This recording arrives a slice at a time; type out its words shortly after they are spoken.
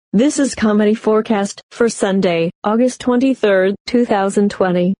This is Comedy Forecast for Sunday, August 23rd,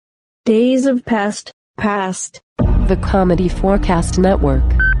 2020. Days of Past. The Comedy Forecast Network.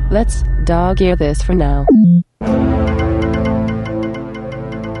 Let's dog-ear this for now.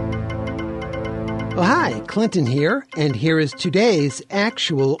 Oh, hi, Clinton here, and here is today's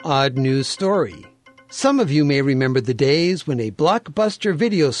actual odd news story. Some of you may remember the days when a Blockbuster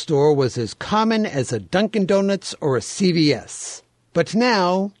video store was as common as a Dunkin' Donuts or a CVS. But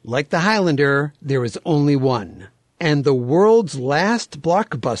now, like the Highlander, there is only one. And the world's last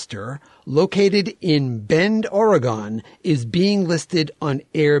Blockbuster, located in Bend, Oregon, is being listed on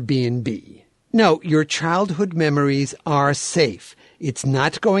Airbnb. No, your childhood memories are safe. It's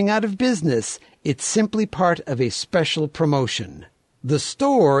not going out of business. It's simply part of a special promotion. The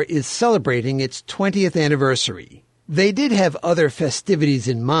store is celebrating its 20th anniversary. They did have other festivities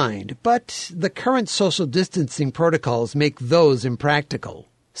in mind, but the current social distancing protocols make those impractical.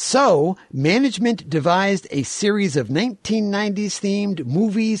 So, management devised a series of 1990s-themed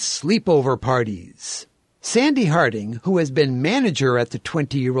movie sleepover parties. Sandy Harding, who has been manager at the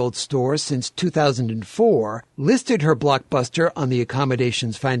 20-year-old store since 2004, listed her Blockbuster on the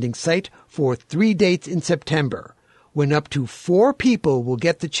accommodations finding site for 3 dates in September, when up to 4 people will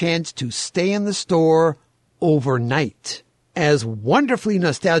get the chance to stay in the store overnight. As wonderfully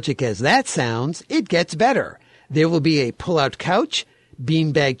nostalgic as that sounds, it gets better. There will be a pull-out couch,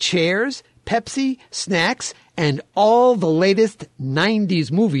 beanbag chairs, Pepsi, snacks, and all the latest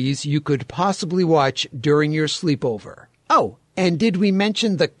 90s movies you could possibly watch during your sleepover. Oh, and did we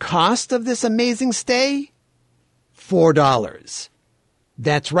mention the cost of this amazing stay? $4.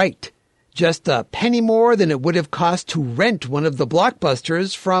 That's right. Just a penny more than it would have cost to rent one of the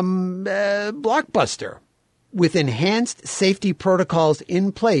Blockbusters from Blockbuster. With enhanced safety protocols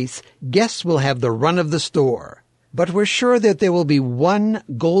in place, guests will have the run of the store. But we're sure that there will be one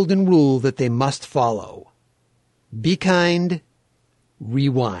golden rule that they must follow. Be kind,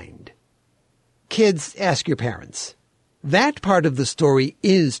 rewind. Kids, ask your parents. That part of the story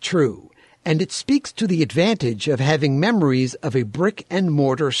is true, and it speaks to the advantage of having memories of a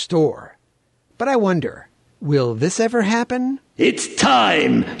brick-and-mortar store. But I wonder, will this ever happen? It's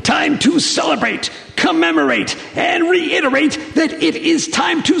time to celebrate, commemorate, and reiterate that it is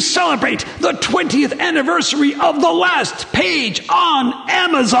time to celebrate the 20th anniversary of The Last Page on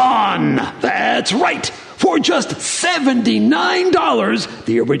Amazon. That's right. For just $79,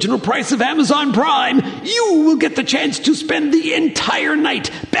 the original price of Amazon Prime, you will get the chance to spend the entire night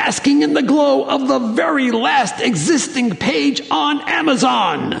basking in the glow of the very last existing page on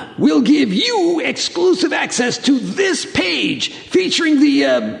Amazon. We'll give you exclusive access to this page featuring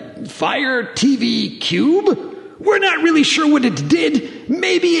the Fire TV Cube. We're not really sure what it did.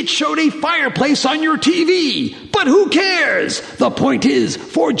 Maybe it showed a fireplace on your TV. But who cares? The point is,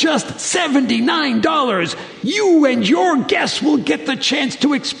 for just $79, you and your guests will get the chance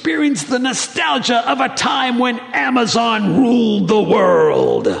to experience the nostalgia of a time when Amazon ruled the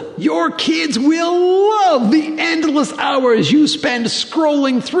world. Your kids will love the endless hours you spend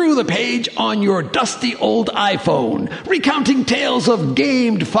scrolling through the page on your dusty old iPhone, recounting tales of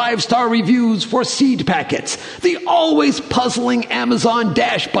gamed 5-star reviews for seed packets, the always puzzling Amazon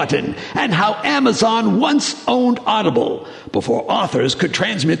Dash button, and how Amazon once owned Audible before authors could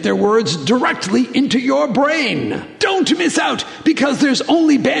transmit their words directly into your brain. Don't miss out, because there's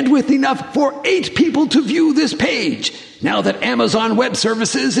only bandwidth enough for 8 people to view this page. Now that Amazon Web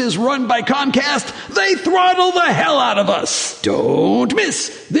Services is run by Comcast, they throttle the hell out of us. Don't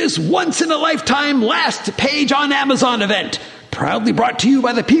miss this once-in-a-lifetime Last Page on Amazon event. Proudly brought to you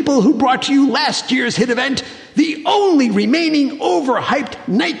by the people who brought you last year's hit event, the only remaining overhyped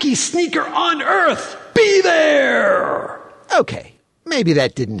Nike sneaker on Earth. Be there! Okay, maybe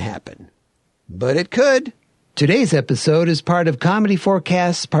that didn't happen. But it could. Today's episode is part of Comedy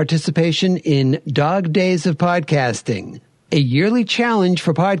Forecast's participation in Dog Days of Podcasting, a yearly challenge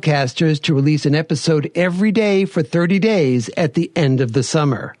for podcasters to release an episode every day for 30 days at the end of the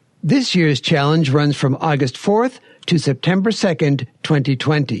summer. This year's challenge runs from August 4th to September 2nd,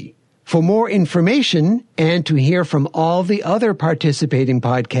 2020. For more information and to hear from all the other participating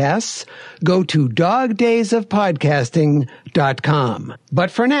podcasts, go to dogdaysofpodcasting.com.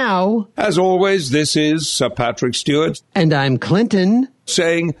 But for now, as always, this is Sir Patrick Stewart. And I'm Clinton.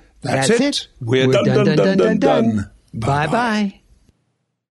 Saying, that's it. We're done. Bye-bye.